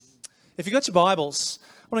If you've got your Bibles,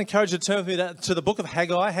 I want to encourage you to turn with me to the book of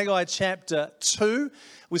Haggai, Haggai chapter 2.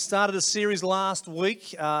 We started a series last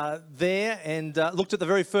week there and looked at the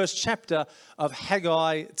very first chapter of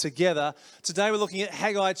Haggai together. Today we're looking at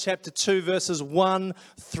Haggai chapter 2, verses 1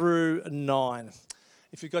 through 9.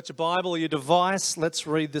 If you've got your Bible or your device, let's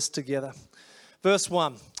read this together. Verse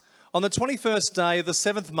 1. On the 21st day of the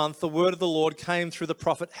 7th month, the word of the Lord came through the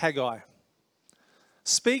prophet Haggai.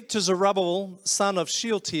 Speak to Zerubbabel, son of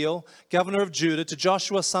Shealtiel, governor of Judah, to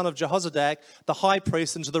Joshua, son of Jehozadak, the high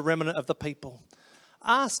priest, and to the remnant of the people.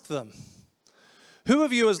 Ask them, who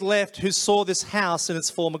of you is left who saw this house in its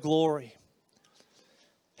former glory?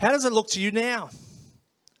 How does it look to you now?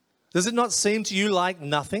 Does it not seem to you like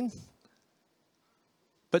nothing?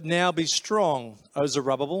 But now be strong, O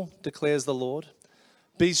Zerubbabel, declares the Lord.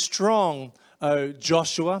 Be strong, O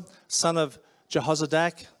Joshua, son of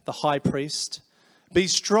Jehozadak, the high priest. Be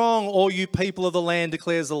strong, all you people of the land,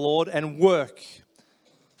 declares the Lord, and work.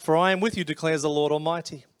 For I am with you, declares the Lord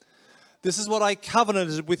Almighty. This is what I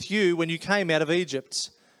covenanted with you when you came out of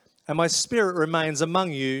Egypt, and my spirit remains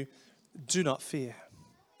among you. Do not fear.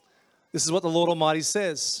 This is what the Lord Almighty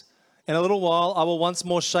says. In a little while, I will once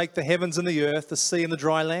more shake the heavens and the earth, the sea and the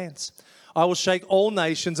dry lands. I will shake all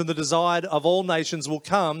nations, and the desire of all nations will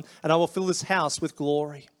come, and I will fill this house with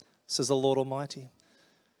glory, says the Lord Almighty.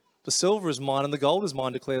 The silver is mine and the gold is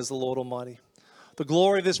mine, declares the Lord Almighty. The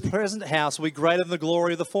glory of this present house will be greater than the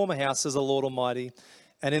glory of the former house, says the Lord Almighty.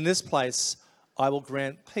 And in this place I will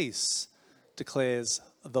grant peace, declares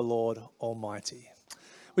the Lord Almighty.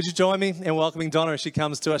 Would you join me in welcoming Donna as she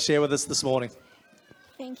comes to share with us this morning?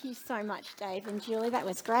 Thank you so much, Dave and Julie. That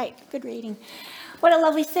was great. Good reading. What a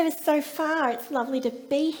lovely service so far. It's lovely to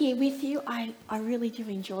be here with you. I really do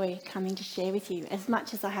enjoy coming to share with you. As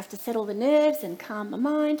much as I have to settle the nerves and calm my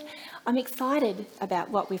mind, I'm excited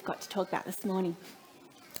about what we've got to talk about this morning.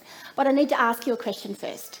 But I need to ask you a question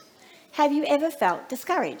first. Have you ever felt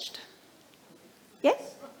discouraged?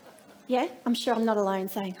 Yes? Yeah? I'm sure I'm not alone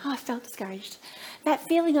saying, I felt discouraged. That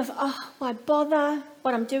feeling of, why bother?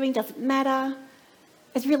 What I'm doing doesn't matter.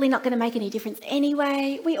 It's really not going to make any difference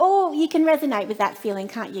anyway. You can resonate with that feeling,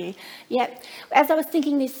 can't you? Yep. As I was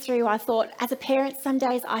thinking this through, I thought, as a parent, some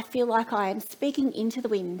days I feel like I am speaking into the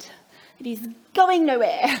wind. It is going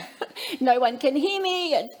nowhere. No one can hear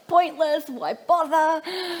me. It's pointless. Why bother?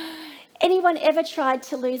 Anyone ever tried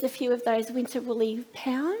to lose a few of those winter woolly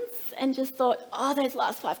pounds and just thought, those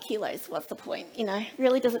last 5 kilos, what's the point?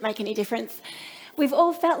 Really doesn't make any difference. We've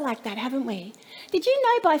all felt like that, haven't we? Did you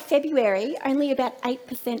know by February, only about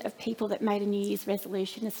 8% of people that made a New Year's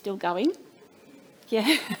resolution are still going?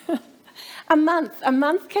 Yeah. A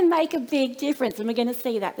month can make a big difference. And we're going to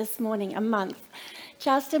see that this morning, a month.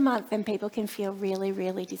 Just a month, and people can feel really,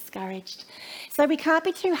 really discouraged. So we can't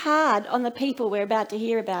be too hard on the people we're about to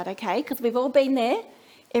hear about, okay? Because we've all been there.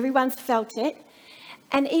 Everyone's felt it.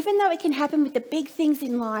 And even though it can happen with the big things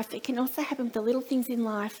in life, it can also happen with the little things in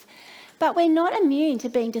life. But we're not immune to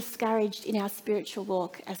being discouraged in our spiritual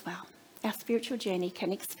walk as well. Our spiritual journey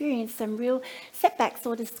can experience some real setbacks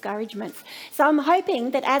or discouragements. So I'm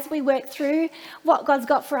hoping that as we work through what God's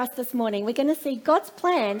got for us this morning, we're going to see God's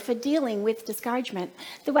plan for dealing with discouragement,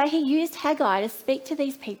 the way he used Haggai to speak to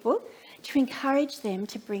these people, to encourage them,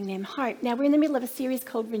 to bring them hope. Now, we're in the middle of a series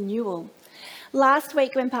called Renewal. Last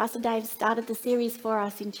week, when Pastor Dave started the series for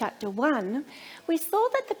us in chapter 1, we saw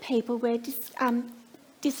that the people were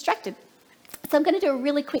distracted. So I'm going to do a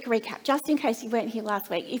really quick recap, just in case you weren't here last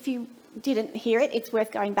week. If you didn't hear it, it's worth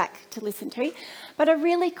going back to listen to. But a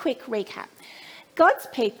really quick recap. God's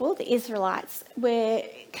people, the Israelites, were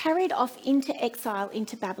carried off into exile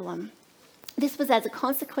into Babylon. This was as a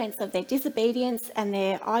consequence of their disobedience and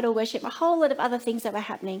their idol worship, a whole lot of other things that were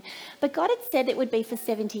happening. But God had said it would be for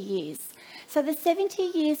 70 years. So the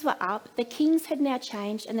 70 years were up, the kings had now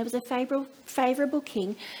changed, and there was a favourable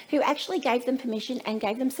king who actually gave them permission and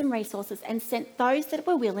gave them some resources and sent those that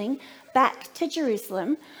were willing back to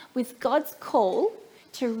Jerusalem with God's call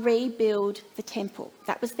to rebuild the temple.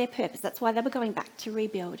 That was their purpose. That's why they were going back, to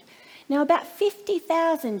rebuild. Now, about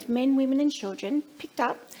 50,000 men, women and children picked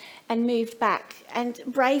up and moved back. And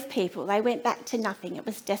brave people, they went back to nothing. It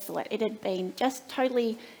was desolate. It had been just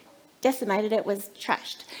totally decimated. It was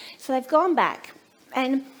trashed. So they've gone back.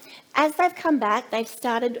 And as they've come back, they've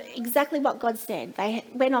started exactly what God said. They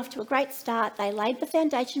went off to a great start. They laid the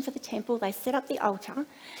foundation for the temple. They set up the altar.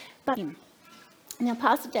 But now,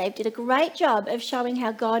 Pastor Dave did a great job of showing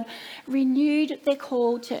how God renewed their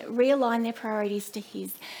call to realign their priorities to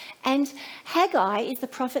his. And Haggai is the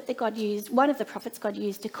prophet that God used, one of the prophets God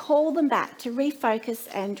used to call them back, to refocus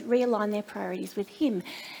and realign their priorities with him.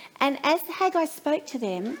 And as Haggai spoke to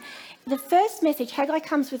them, the first message, Haggai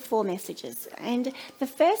comes with 4 messages. And the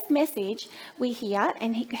first message we hear,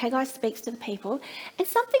 and Haggai speaks to the people, and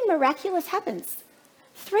something miraculous happens.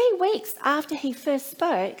 3 weeks after he first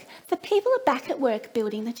spoke, the people are back at work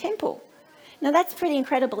building the temple. Now, that's pretty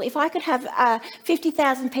incredible. If I could have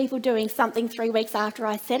 50,000 people doing something 3 weeks after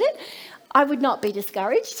I said it, I would not be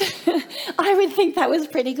discouraged. I would think that was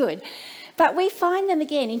pretty good. But we find them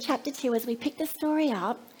again in chapter 2 as we pick the story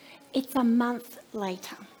up. It's a month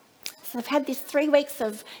later. So they've had this 3 weeks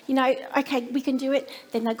of, okay, we can do it.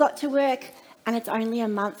 Then they got to work, and it's only a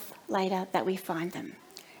month later that we find them.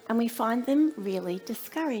 And we find them really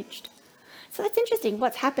discouraged. So that's interesting,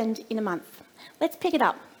 what's happened in a month. Let's pick it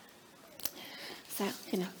up. So I'm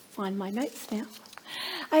going to find my notes now.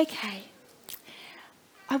 Okay.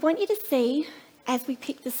 I want you to see, as we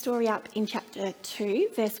pick the story up in chapter 2,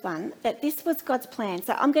 verse 1, that this was God's plan.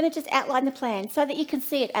 So I'm going to just outline the plan so that you can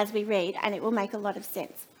see it as we read, and it will make a lot of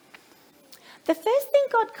sense. The first thing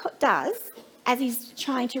God does, as he's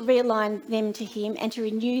trying to realign them to him and to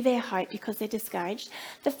renew their hope because they're discouraged,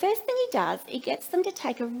 the first thing he does, he gets them to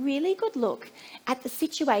take a really good look at the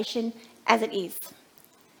situation as it is.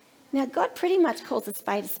 Now, God pretty much calls a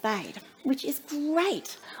spade, which is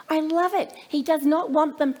great. I love it. He does not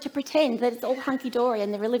want them to pretend that it's all hunky-dory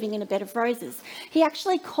and they're living in a bed of roses. He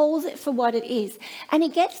actually calls it for what it is. And he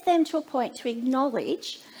gets them to a point to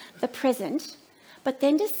acknowledge the present, but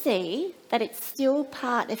then to see that it's still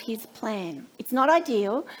part of his plan. It's not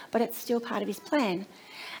ideal, but it's still part of his plan.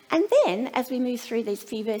 And then, as we move through these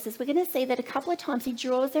few verses, we're going to see that a couple of times he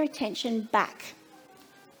draws their attention back.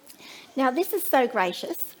 Now, this is so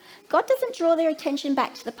gracious. God doesn't draw their attention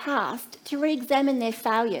back to the past to re-examine their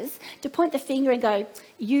failures, to point the finger and go,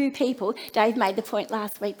 you people. Dave made the point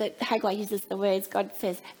last week that Haggai uses the words, God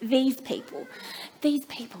says, these people.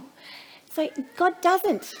 So God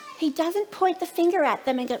doesn't. He doesn't point the finger at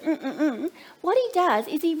them and go, What he does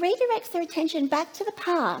is he redirects their attention back to the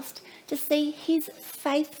past to see his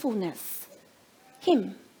faithfulness.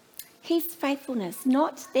 His faithfulness,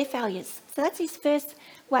 not their failures. So that's his first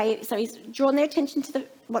way. So he's drawn their attention to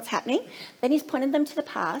what's happening. Then he's pointed them to the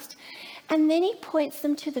past. And then he points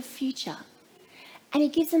them to the future. And he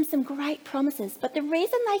gives them some great promises. But the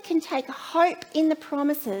reason they can take hope in the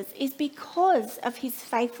promises is because of his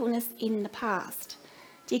faithfulness in the past.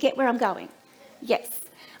 Do you get where I'm going? Yes.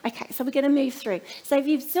 Okay, so we're going to move through. So if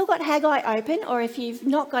you've still got Haggai open, or if you've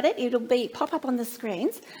not got it, it'll pop up on the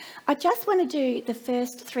screens. I just want to do the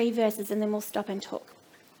first 3 verses and then we'll stop and talk.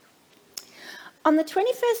 On the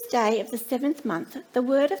 21st day of the 7th month, the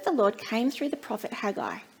word of the Lord came through the prophet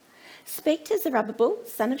Haggai. Speak to Zerubbabel,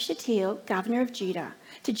 son of Shealtiel, governor of Judah,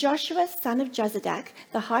 to Joshua, son of Jozadak,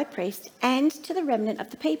 the high priest, and to the remnant of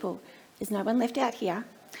the people. There's no one left out here.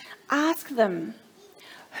 Ask them,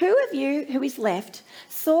 who of you who is left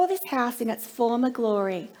saw this house in its former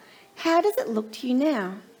glory? How does it look to you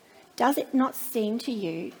now? Does it not seem to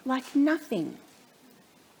you like nothing?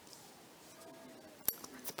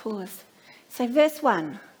 Let's pause. So verse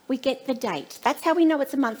 1, we get the date. That's how we know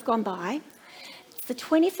it's a month gone by. It's the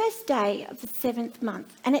 21st day of the 7th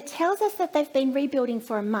month, and it tells us that they've been rebuilding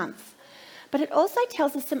for a month. But it also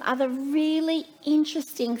tells us some other really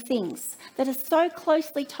interesting things that are so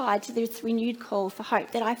closely tied to this renewed call for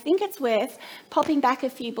hope that I think it's worth popping back a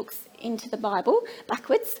few books into the Bible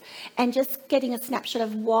backwards and just getting a snapshot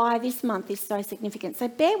of why this month is so significant. So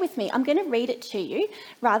bear with me. I'm going to read it to you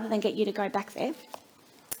rather than get you to go back there.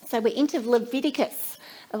 So we're into Leviticus,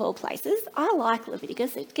 of all places. I like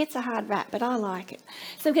Leviticus. It gets a hard rap, but I like it.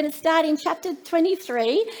 So we're going to start in chapter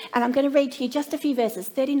 23, and I'm going to read to you just a few verses,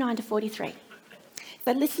 39 to 43.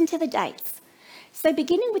 So listen to the dates. So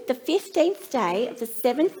beginning with the 15th day of the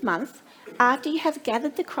 7th month, after you have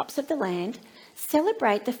gathered the crops of the land,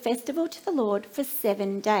 celebrate the festival to the Lord for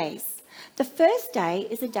 7 days. The first day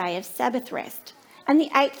is a day of Sabbath rest, and the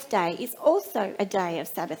 8th day is also a day of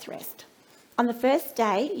Sabbath rest. On the first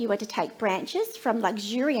day, you are to take branches from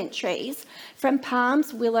luxuriant trees, from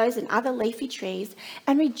palms, willows, and other leafy trees,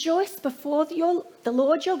 and rejoice before the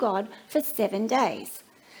Lord your God for 7 days.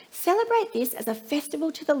 Celebrate this as a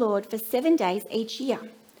festival to the Lord for 7 days each year.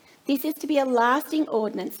 This is to be a lasting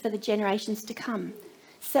ordinance for the generations to come.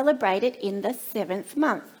 Celebrate it in the 7th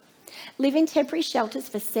month. Live in temporary shelters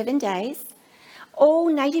for 7 days. All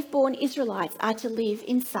native-born Israelites are to live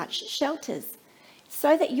in such shelters,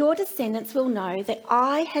 so that your descendants will know that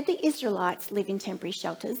I had the Israelites live in temporary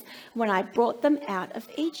shelters when I brought them out of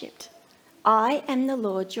Egypt. I am the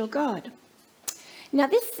Lord your God. Now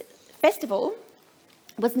this festival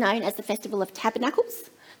was known as the Festival of Tabernacles,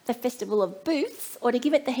 the Festival of Booths, or to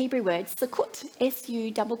give it the Hebrew word, Sukkot,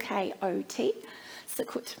 S-U-K-K-O-T,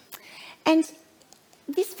 Sukkot. And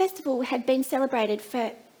this festival had been celebrated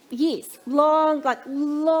for years,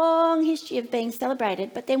 long history of being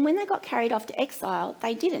celebrated. But then when they got carried off to exile,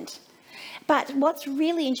 they didn't. But what's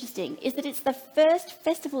really interesting is that it's the first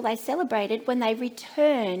festival they celebrated when they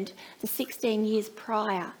returned the 16 years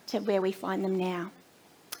prior to where we find them now.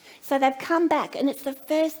 So they've come back, and it's the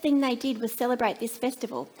first thing they did was celebrate this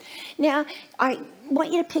festival. Now, I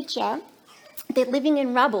want you to picture they're living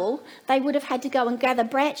in rubble. They would have had to go and gather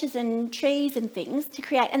branches and trees and things to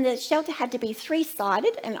create, and the shelter had to be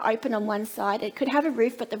three-sided and open on one side. It could have a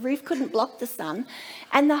roof, but the roof couldn't block the sun.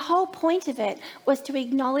 And the whole point of it was to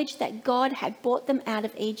acknowledge that God had brought them out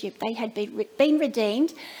of Egypt. They had been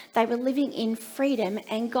redeemed. They were living in freedom,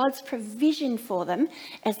 and God's provision for them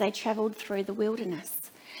as they travelled through the wilderness.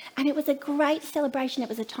 And it was a great celebration. It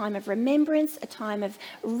was a time of remembrance, a time of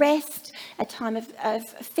rest, a time of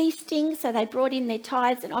feasting. So they brought in their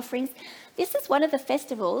tithes and offerings. This is one of the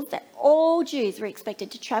festivals that all Jews were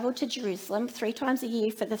expected to travel to Jerusalem 3 times a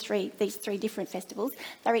year for these three different festivals.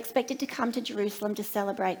 They were expected to come to Jerusalem to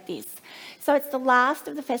celebrate this. So it's the last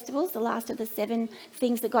of the festivals, the last of the 7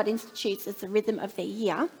 things that God institutes as the rhythm of their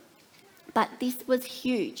year. But this was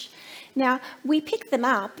huge. Now, we pick them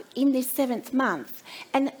up in this 7th month.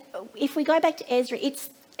 And if we go back to Ezra,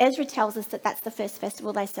 Ezra tells us that that's the first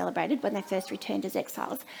festival they celebrated when they first returned as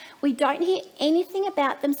exiles. We don't hear anything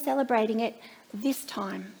about them celebrating it this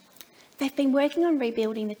time. They've been working on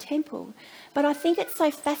rebuilding the temple. But I think it's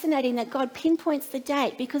so fascinating that God pinpoints the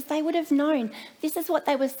date, because they would have known this is what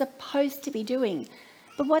they were supposed to be doing.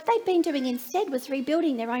 But what they'd been doing instead was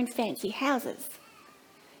rebuilding their own fancy houses.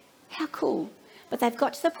 How cool. But they've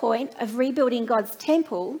got to the point of rebuilding God's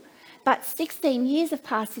temple, but 16 years have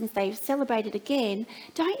passed since they've celebrated again.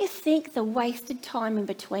 Don't you think the wasted time in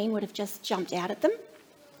between would have just jumped out at them?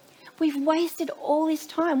 We've wasted all this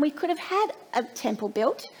time. We could have had a temple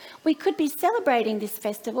built. We could be celebrating this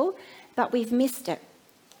festival, but we've missed it.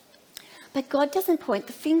 But God doesn't point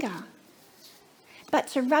the finger. But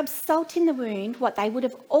to rub salt in the wound, what they would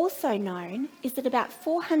have also known is that about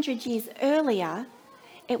 400 years earlier,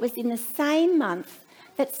 it was in the same month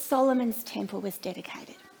that Solomon's temple was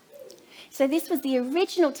dedicated. So this was the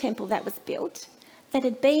original temple that was built, that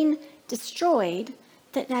had been destroyed,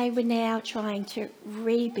 that they were now trying to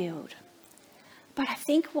rebuild. But I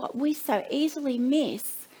think what we so easily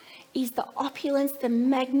miss is the opulence, the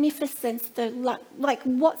magnificence, like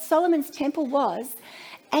what Solomon's temple was.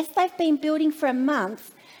 As they've been building for a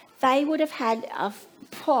month, they would have had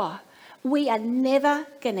we are never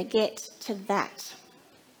going to get to that.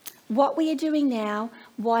 What we are doing now,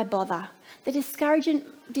 why bother? The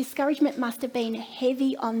discouragement must have been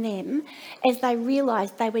heavy on them as they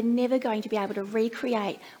realised they were never going to be able to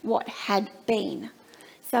recreate what had been.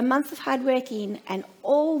 So a month of hard work in, and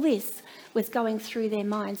all this was going through their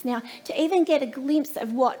minds. Now, to even get a glimpse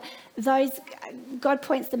of what God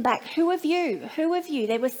points them back. Who of you?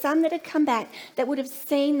 There were some that had come back that would have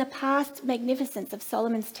seen the past magnificence of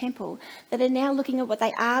Solomon's temple, that are now looking at what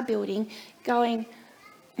they are building, going...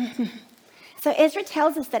 So Ezra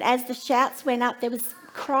tells us that as the shouts went up,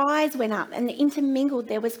 cries went up, and intermingled.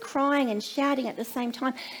 There was crying and shouting at the same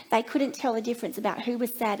time. They couldn't tell the difference about who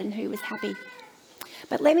was sad and who was happy.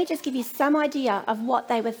 But let me just give you some idea of what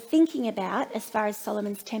they were thinking about as far as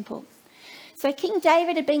Solomon's temple. So King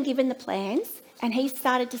David had been given the plans, and he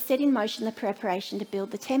started to set in motion the preparation to build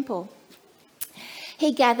the temple.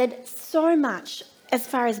 He gathered so much as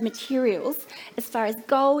far as materials, as far as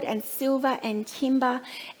gold and silver and timber.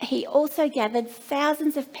 He also gathered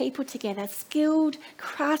thousands of people together, skilled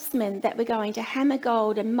craftsmen that were going to hammer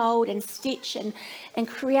gold and mould and stitch and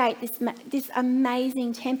create this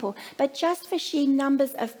amazing temple. But just for sheer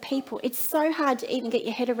numbers of people, it's so hard to even get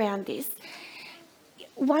your head around this.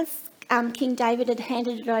 Once King David had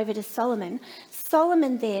handed it over to Solomon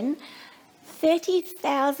then,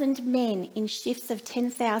 30,000 men in shifts of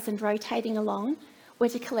 10,000 rotating along were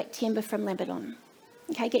to collect timber from Lebanon.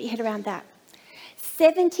 Okay, get your head around that.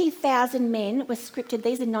 70,000 men were scripted,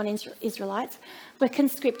 these are non-Israelites, were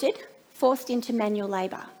conscripted, forced into manual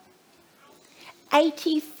labour.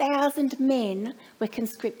 80,000 men were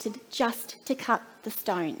conscripted just to cut the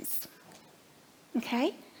stones.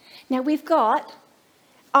 Okay? Now we've got...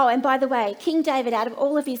 Oh, and by the way, King David, out of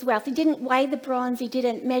all of his wealth, he didn't weigh the bronze, he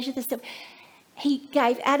didn't measure the silver. He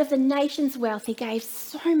gave, out of the nation's wealth, he gave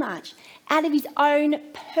so much. Out of his own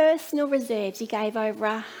personal reserves, he gave over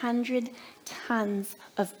 100 tons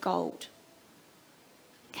of gold.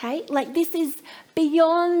 Okay? Like, this is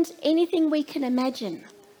beyond anything we can imagine.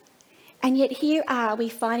 And yet here are we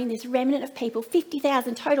finding this remnant of people,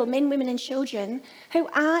 50,000 total, men, women and children, who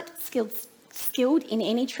aren't skilled skilled in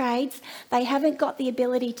any trades. They haven't got the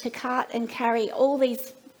ability to cart and carry all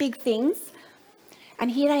these big things.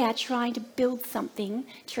 And here they are trying to build something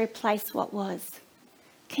to replace what was.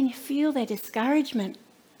 Can you feel their discouragement?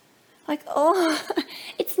 Like, oh,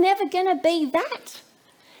 it's never going to be that.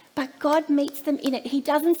 But God meets them in it. He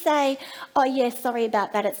doesn't say, oh, yeah, sorry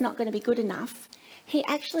about that. It's not going to be good enough. He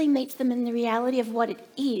actually meets them in the reality of what it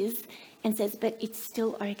is and says, but it's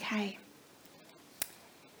still okay.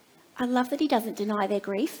 I love that he doesn't deny their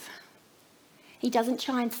grief. He doesn't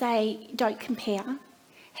try and say, don't compare.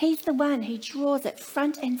 He's the one who draws it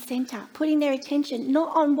front and centre, putting their attention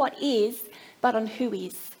not on what is, but on who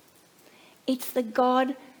is. It's the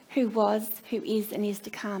God who was, who is, and is to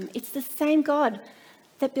come. It's the same God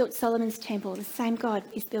that built Solomon's temple. The same God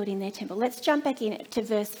is building their temple. Let's jump back in to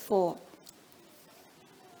verse 4.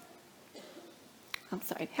 I'm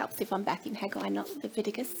sorry, it helps if I'm back in Haggai, not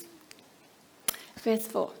Leviticus. Verse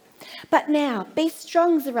 4. But now, be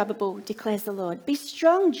strong, Zerubbabel, declares the Lord. Be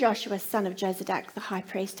strong, Joshua, son of Jozadak, the high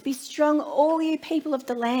priest. Be strong, all you people of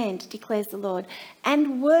the land, declares the Lord,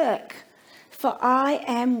 and work, for I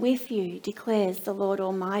am with you, declares the Lord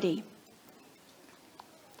Almighty.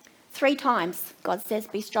 3 times God says,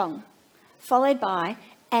 be strong, followed by,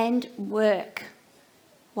 and work.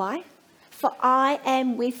 Why? For I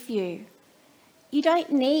am with you. You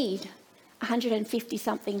don't need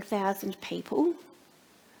 150-something thousand people.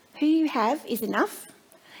 Who you have is enough.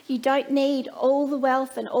 You don't need all the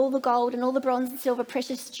wealth and all the gold and all the bronze and silver,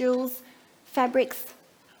 precious jewels, fabrics.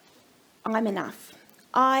 I'm enough.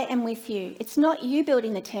 I am with you. It's not you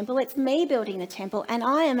building the temple, it's me building the temple, and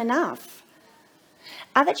I am enough.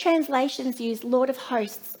 Other translations use Lord of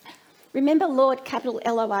Hosts. Remember, Lord, capital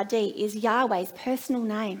L-O-R-D, is Yahweh's personal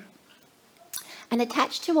name. And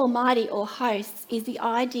attached to Almighty or hosts is the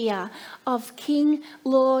idea of King,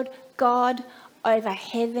 Lord, God over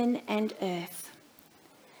heaven and earth.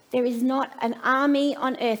 There is not an army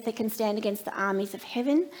on earth that can stand against the armies of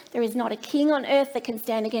heaven. There is not a king on earth that can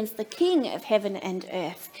stand against the King of heaven and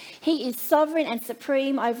earth. He is sovereign and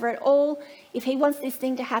supreme over it all. If he wants this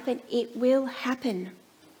thing to happen, it will happen.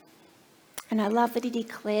 And I love that he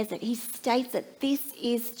declares it. He states that this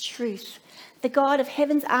is truth. The God of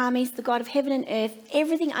heaven's armies, the God of heaven and earth,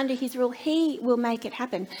 everything under his rule, he will make it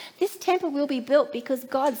happen. This temple will be built because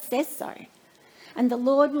God says so. And the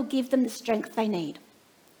Lord will give them the strength they need.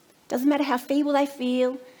 Doesn't matter how feeble they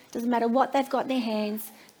feel, doesn't matter what they've got in their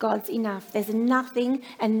hands, God's enough. There's nothing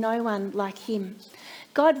and no one like him.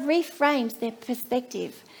 God reframes their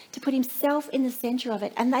perspective to put himself in the centre of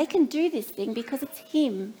it. And they can do this thing because it's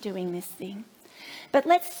him doing this thing. But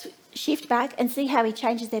let's shift back and see how he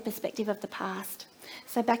changes their perspective of the past.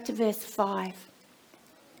 So back to verse 5.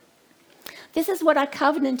 This is what I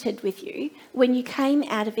covenanted with you when you came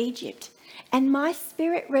out of Egypt. And my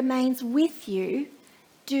spirit remains with you.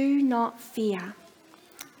 Do not fear.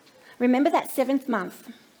 Remember that 7th month,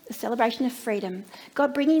 the celebration of freedom,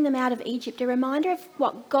 God bringing them out of Egypt, a reminder of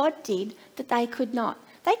what God did that they could not.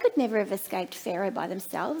 They could never have escaped Pharaoh by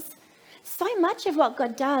themselves. So much of what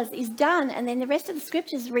God does is done, and then the rest of the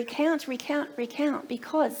scriptures recount,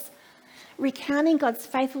 because recounting God's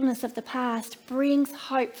faithfulness of the past brings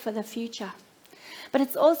hope for the future. But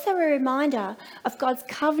it's also a reminder of God's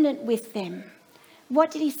covenant with them.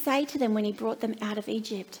 What did he say to them when he brought them out of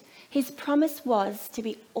Egypt? His promise was to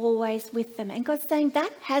be always with them. And God's saying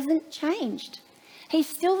that hasn't changed. He's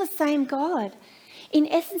still the same God. In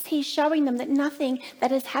essence, he's showing them that nothing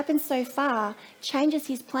that has happened so far changes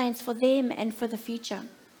his plans for them and for the future.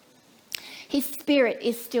 His spirit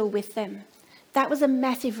is still with them. That was a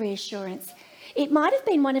massive reassurance. It might have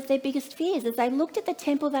been one of their biggest fears as they looked at the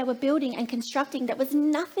temple they were building and constructing that was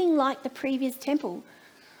nothing like the previous temple.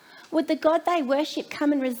 Would the God they worship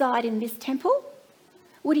come and reside in this temple?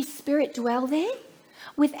 Would his spirit dwell there?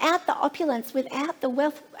 Without the opulence, without the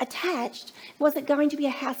wealth attached, was it going to be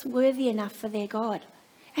a house worthy enough for their God?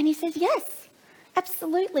 And he says, yes,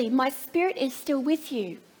 absolutely. My spirit is still with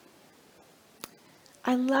you.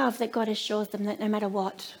 I love that God assures them that no matter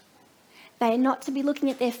what, they are not to be looking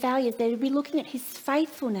at their failures. They're to be looking at his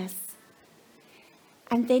faithfulness.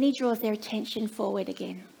 And then he draws their attention forward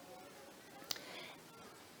again.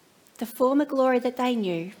 The former glory that they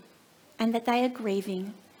knew and that they are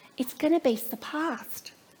grieving, it's going to be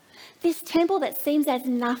surpassed. This temple that seems as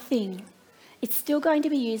nothing, it's still going to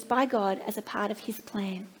be used by God as a part of his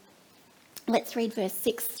plan. Let's read verse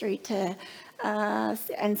 6 through to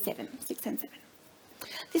 6 and 7.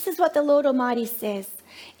 This is what the Lord Almighty says.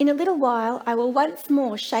 In a little while, I will once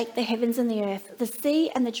more shake the heavens and the earth, the sea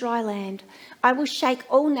and the dry land. I will shake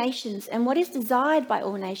all nations, and what is desired by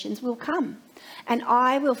all nations will come. And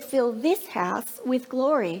I will fill this house with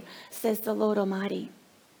glory, says the Lord Almighty.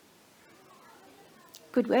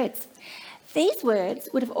 Good words. These words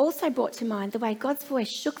would have also brought to mind the way God's voice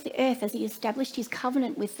shook the earth as he established his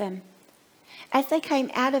covenant with them. As they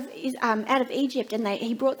came out of Egypt and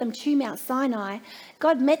he brought them to Mount Sinai,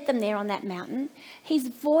 God met them there on that mountain. His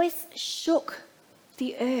voice shook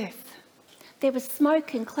the earth. There was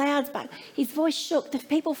smoke and clouds, but his voice shook. The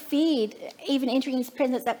people feared even entering his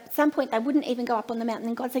presence. At some point, they wouldn't even go up on the mountain.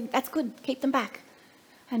 And God said, that's good, keep them back.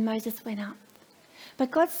 And Moses went up.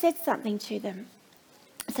 But God said something to them.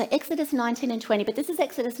 So Exodus 19 and 20, but this is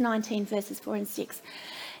Exodus 19, verses 4 and 6.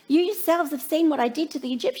 You yourselves have seen what I did to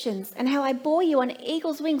the Egyptians and how I bore you on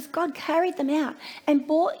eagle's wings. God carried them out and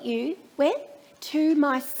brought you, where? To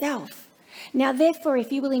myself. Now, therefore,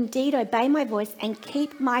 if you will indeed obey my voice and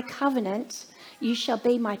keep my covenant, you shall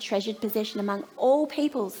be my treasured possession among all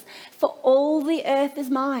peoples, for all the earth is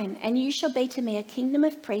mine, and you shall be to me a kingdom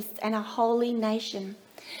of priests and a holy nation.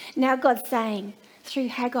 Now God's saying through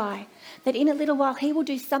Haggai that in a little while he will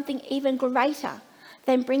do something even greater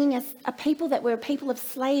than bringing us a people that were a people of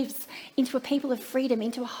slaves into a people of freedom,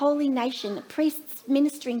 into a holy nation, priests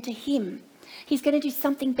ministering to him. He's going to do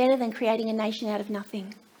something better than creating a nation out of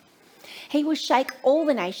nothing. He will shake all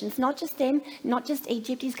the nations, not just them, not just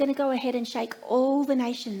Egypt. He's going to go ahead and shake all the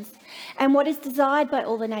nations. And what is desired by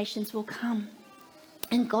all the nations will come.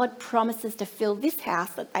 And God promises to fill this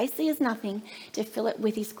house that they see as nothing, to fill it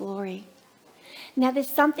with his glory. Now, there's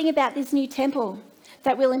something about this new temple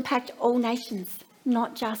that will impact all nations,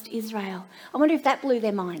 not just Israel. I wonder if that blew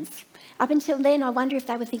their minds. Up until then, I wonder if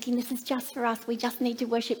they were thinking, this is just for us. We just need to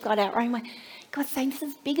worship God our own way. God's saying, this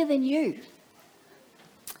is bigger than you.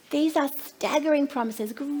 These are staggering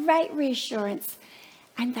promises, great reassurance,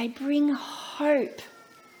 and they bring hope.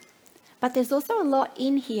 But there's also a lot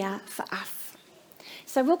in here for us.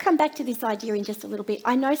 So we'll come back to this idea in just a little bit.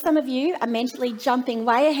 I know some of you are mentally jumping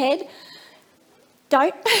way ahead.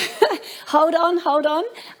 Don't. Hold on.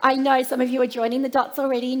 I know some of you are joining the dots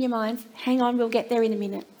already in your minds. Hang on, we'll get there in a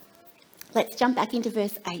minute. Let's jump back into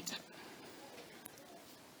verse 8.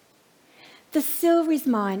 The silver is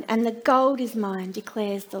mine and the gold is mine,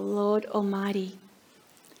 declares the Lord Almighty.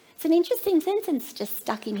 It's an interesting sentence just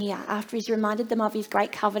stuck in here after he's reminded them of his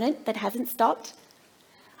great covenant that hasn't stopped.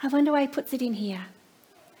 I wonder why he puts it in here.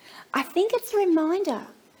 I think it's a reminder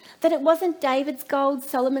that it wasn't David's gold,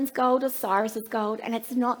 Solomon's gold, or Cyrus's gold, and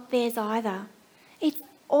it's not theirs either. It's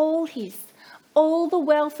all his. All the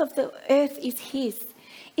wealth of the earth is his.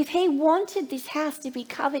 If he wanted this house to be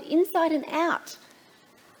covered inside and out,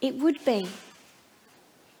 it would be.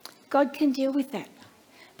 God can deal with that.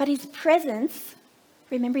 But his presence,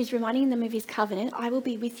 remember, he's reminding them of his covenant. I will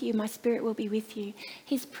be with you. My spirit will be with you.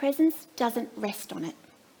 His presence doesn't rest on it.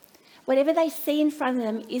 Whatever they see in front of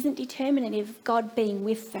them isn't determinative of God being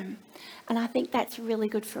with them. And I think that's really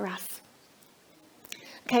good for us.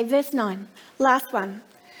 Okay, verse 9, last one.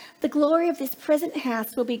 The glory of this present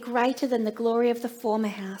house will be greater than the glory of the former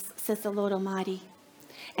house, says the Lord Almighty.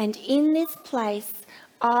 And in this place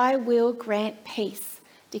I will grant peace,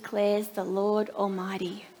 declares the Lord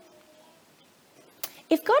Almighty.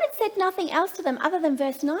 If God had said nothing else to them other than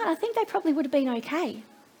verse 9, I think they probably would have been okay.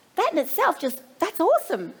 That in itself that's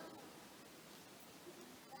awesome.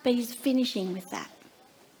 But he's finishing with that.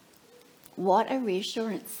 What a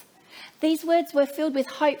reassurance. These words were filled with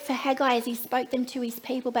hope for Haggai as he spoke them to his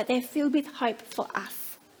people, but they're filled with hope for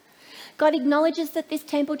us. God acknowledges that this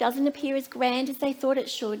temple doesn't appear as grand as they thought it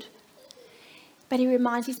should, but he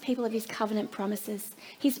reminds his people of his covenant promises,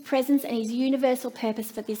 his presence and his universal purpose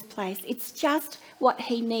for this place. It's just what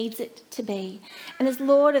he needs it to be. And as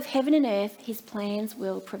Lord of heaven and earth, his plans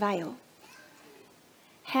will prevail.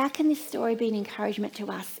 How can this story be an encouragement to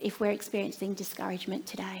us if we're experiencing discouragement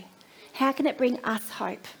today? How can it bring us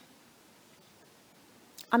hope?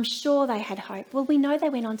 I'm sure they had hope. Well, we know they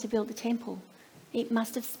went on to build the temple. It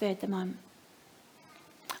must have spurred them on.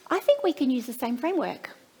 I think we can use the same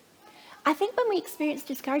framework. I think when we experience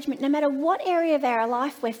discouragement, no matter what area of our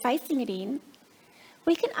life we're facing it in,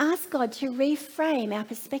 we can ask God to reframe our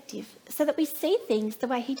perspective so that we see things the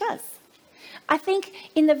way he does. I think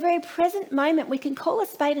in the very present moment, we can call a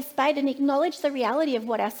spade and acknowledge the reality of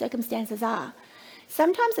what our circumstances are.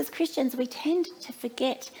 Sometimes as Christians, we tend to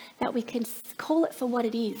forget that we can call it for what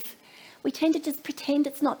it is. We tend to just pretend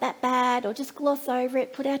it's not that bad or just gloss over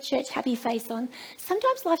it, put our church happy face on.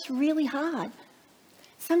 Sometimes life's really hard.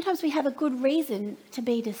 Sometimes we have a good reason to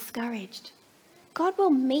be discouraged. God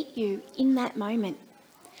will meet you in that moment.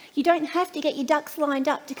 You don't have to get your ducks lined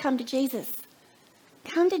up to come to Jesus.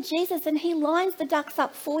 Come to Jesus and he lines the ducks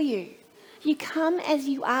up for you. You come as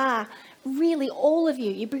you are, really all of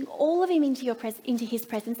you. You bring all of him into his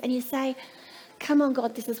presence and you say, come on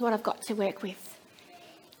God, this is what I've got to work with.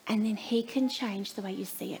 And then he can change the way you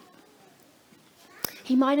see it.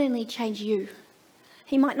 He might only change you.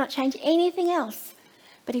 He might not change anything else.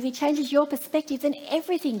 But if he changes your perspective, then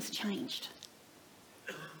everything's changed.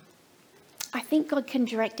 I think God can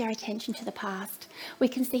direct our attention to the past. We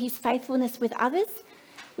can see his faithfulness with others.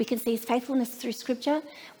 We can see his faithfulness through scripture.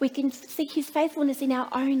 We can see his faithfulness in our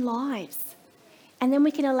own lives. And then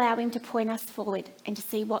we can allow him to point us forward and to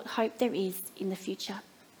see what hope there is in the future.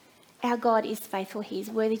 Our God is faithful. He is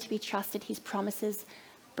worthy to be trusted. His promises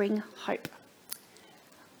bring hope.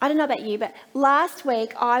 I don't know about you, but last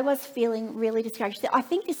week I was feeling really discouraged. I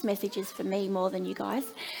think this message is for me more than you guys.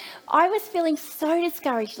 I was feeling so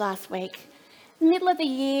discouraged last week. Middle of the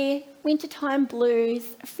year, wintertime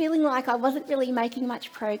blues, feeling like I wasn't really making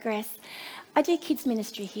much progress. I do kids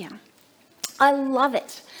ministry here. I love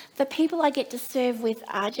it. The people I get to serve with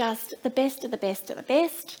are just the best of the best of the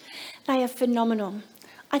best. They are phenomenal.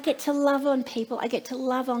 I get to love on people. I get to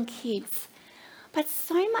love on kids. But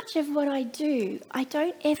so much of what I do, I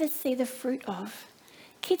don't ever see the fruit of.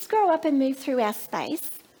 Kids grow up and move through our space.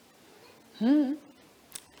 Do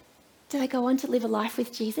they go on to live a life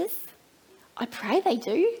with Jesus? I pray they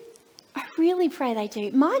do. I really pray they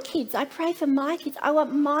do. My kids, I pray for my kids. I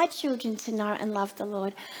want my children to know and love the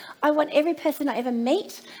Lord. I want every person I ever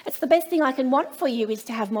meet. It's the best thing I can want for you is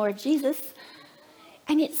to have more of Jesus.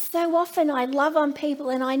 And it's so often I love on people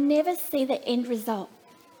and I never see the end result.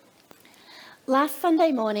 Last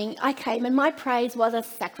Sunday morning, I came and my praise was a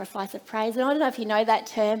sacrifice of praise. And I don't know if you know that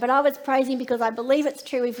term, but I was praising because I believe it's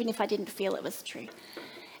true even if I didn't feel it was true.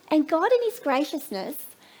 And God in his graciousness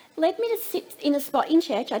led me to sit in a spot in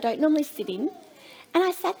church I don't normally sit in. And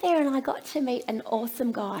I sat there and I got to meet an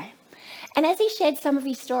awesome guy. And as he shared some of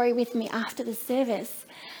his story with me after the service,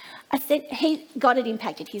 I said, God had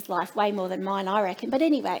impacted his life way more than mine, I reckon. But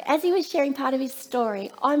anyway, as he was sharing part of his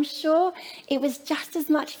story, I'm sure it was just as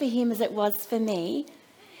much for him as it was for me.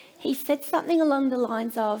 He said something along the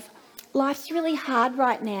lines of, life's really hard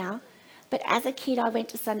right now, but as a kid I went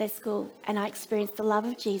to Sunday school and I experienced the love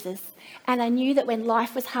of Jesus. And I knew that when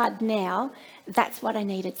life was hard now, that's what I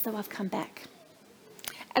needed, so I've come back.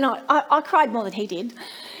 And I cried more than he did.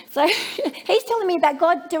 So he's telling me about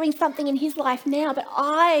God doing something in his life now, but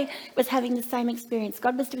I was having the same experience.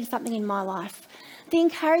 God was doing something in my life. The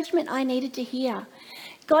encouragement I needed to hear.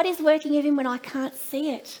 God is working even when I can't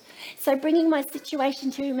see it. So bringing my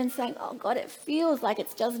situation to him and saying, oh God, it feels like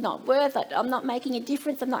it's just not worth it. I'm not making a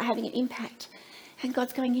difference. I'm not having an impact. And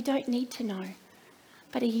God's going, you don't need to know.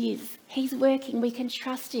 But he is. He's working. We can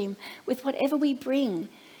trust him with whatever we bring.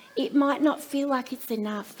 It might not feel like it's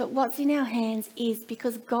enough, but what's in our hands is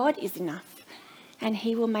because God is enough and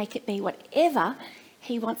he will make it be whatever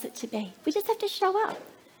he wants it to be. We just have to show up.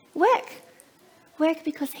 Work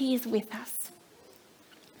because he is with us.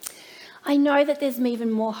 I know that there's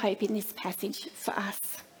even more hope in this passage for us.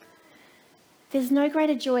 There's no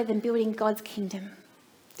greater joy than building God's kingdom.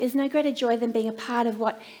 There's no greater joy than being a part of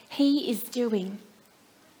what he is doing.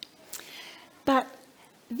 But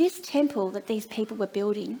this temple that these people were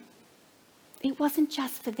building, it wasn't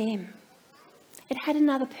just for them. It had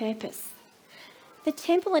another purpose. The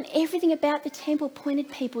temple and everything about the temple pointed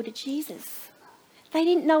people to Jesus. They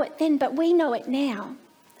didn't know it then, but we know it now.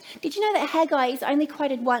 Did you know that Haggai is only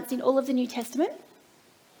quoted once in all of the New Testament?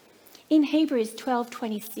 In Hebrews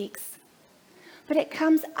 12:26. But it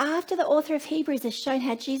comes after the author of Hebrews has shown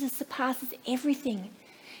how Jesus surpasses everything.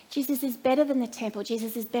 Jesus is better than the temple.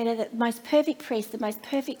 Jesus is better than the most perfect priest, the most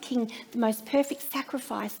perfect king, the most perfect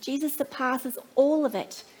sacrifice. Jesus surpasses all of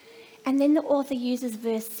it. And then the author uses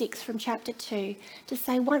verse 6 from chapter 2 to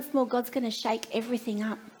say once more God's going to shake everything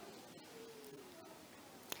up.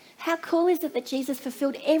 How cool is it that Jesus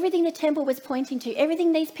fulfilled everything the temple was pointing to,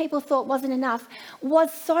 everything these people thought wasn't enough,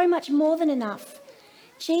 was so much more than enough.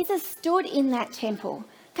 Jesus stood in that temple.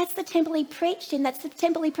 That's the temple he preached in. That's the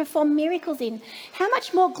temple he performed miracles in. How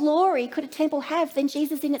much more glory could a temple have than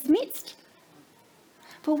Jesus in its midst?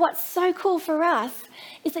 But what's so cool for us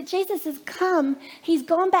is that Jesus has come, he's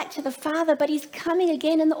gone back to the Father, but he's coming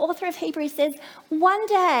again. And the author of Hebrews says, one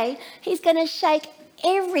day he's going to shake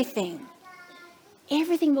everything.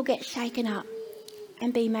 Everything will get shaken up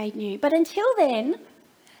and be made new. But until then,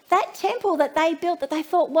 that temple that they built that they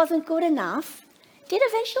thought wasn't good enough did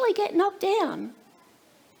eventually get knocked down.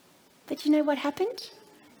 But you know what happened?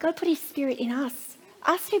 God put his spirit in us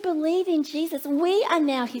Us who believe in Jesus, we are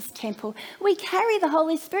now his temple. We carry the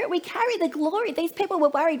Holy Spirit. We carry the glory. These people were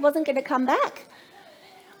worried wasn't going to come back.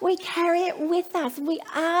 We carry it with us. We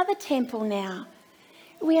are the temple now.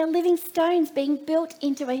 We are living stones being built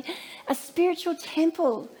into a spiritual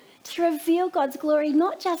temple to reveal God's glory,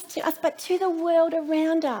 not just to us, but to the world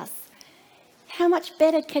around us. How much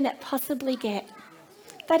better can it possibly get?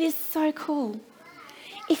 That is so cool.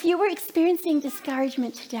 If you were experiencing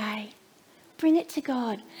discouragement today, bring it to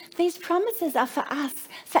God. These promises are for us,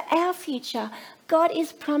 for our future. God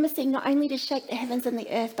is promising not only to shake the heavens and the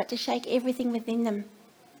earth, but to shake everything within them.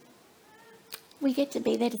 We get to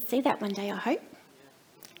be there to see that one day, I hope.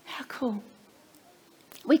 How cool.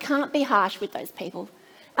 We can't be harsh with those people.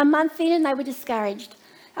 A month in and they were discouraged.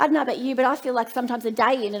 I don't know about you, but I feel like sometimes a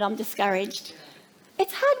day in and I'm discouraged.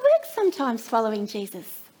 It's hard work sometimes following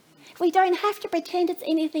Jesus. We don't have to pretend it's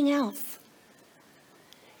anything else.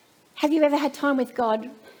 Have you ever had time with God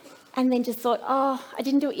and then just thought, oh, I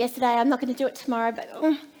didn't do it yesterday, I'm not going to do it tomorrow, but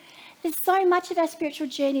there's so much of our spiritual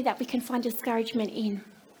journey that we can find discouragement in.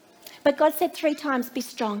 But God said 3 times, be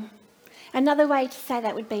strong. Another way to say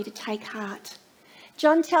that would be to take heart.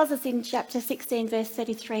 John tells us in chapter 16, verse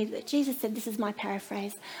 33, that Jesus said, this is my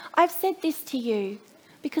paraphrase, I've said this to you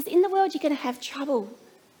because in the world you're going to have trouble.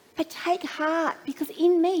 But take heart, because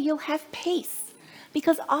in me you'll have peace,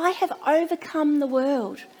 because I have overcome the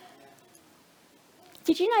world.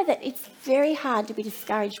 Did you know that it's very hard to be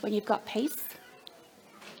discouraged when you've got peace?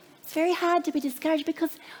 It's very hard to be discouraged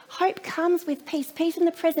because hope comes with peace. Peace in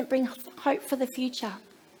the present brings hope for the future.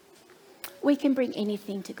 We can bring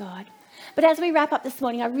anything to God. But as we wrap up this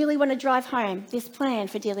morning, I really want to drive home this plan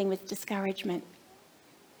for dealing with discouragement.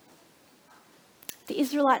 The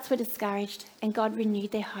Israelites were discouraged and God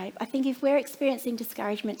renewed their hope. I think if we're experiencing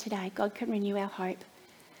discouragement today, God can renew our hope.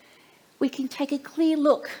 We can take a clear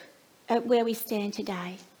look at where we stand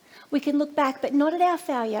today. We can look back, but not at our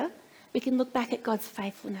failure. We can look back at God's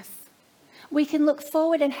faithfulness. We can look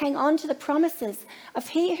forward and hang on to the promises of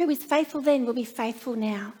He who is faithful then will be faithful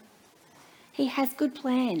now. He has good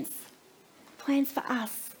plans for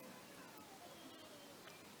us.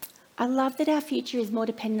 I love that our future is more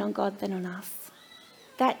dependent on God than on us.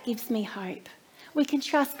 That gives me hope. We can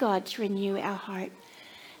trust God to renew our hope.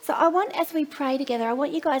 So I want, as we pray together, I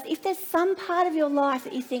want you guys, if there's some part of your life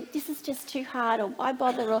that you think this is just too hard or why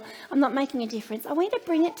bother or I'm not making a difference, I want you to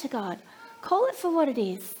bring it to God. Call it for what it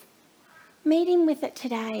is. Meet Him with it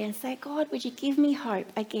today and say, God, would you give me hope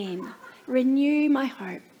again? Renew my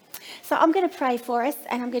hope. So I'm going to pray for us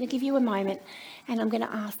and I'm going to give you a moment and I'm going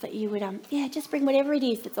to ask that you would, just bring whatever it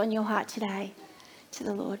is that's on your heart today to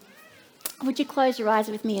the Lord. Would you close your eyes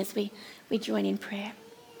with me as we join in prayer?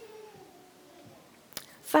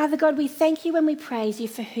 Father God, we thank you and we praise you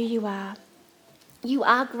for who you are. You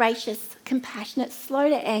are gracious, compassionate, slow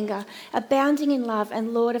to anger, abounding in love,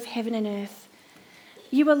 and Lord of heaven and earth.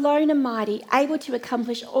 You alone are mighty, able to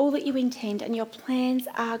accomplish all that you intend, and your plans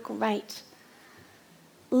are great.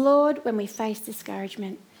 Lord, when we face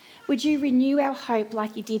discouragement, would you renew our hope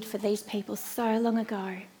like you did for these people so long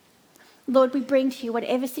ago? Lord, we bring to you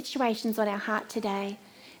whatever situation's on our heart today.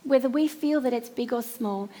 Whether we feel that it's big or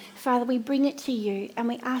small, Father, we bring it to you and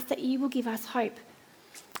we ask that you will give us hope.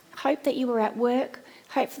 Hope that you are at work,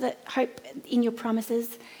 hope in your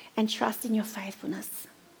promises, and trust in your faithfulness.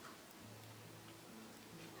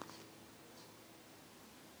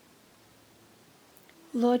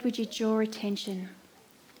 Lord, would you draw our attention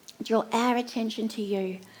to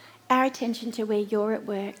you, our attention to where you're at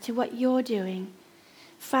work, to what you're doing.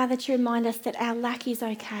 Father, to remind us that our lack is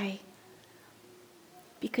okay,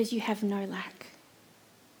 because you have no lack.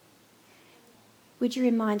 Would you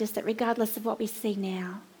remind us that regardless of what we see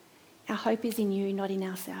now, our hope is in you, not in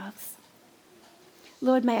ourselves.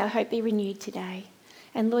 Lord, may our hope be renewed today.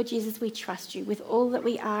 And Lord Jesus, we trust you with all that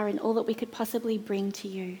we are and all that we could possibly bring to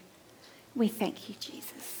you. We thank you,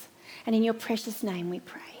 Jesus. And in your precious name we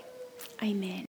pray. Amen.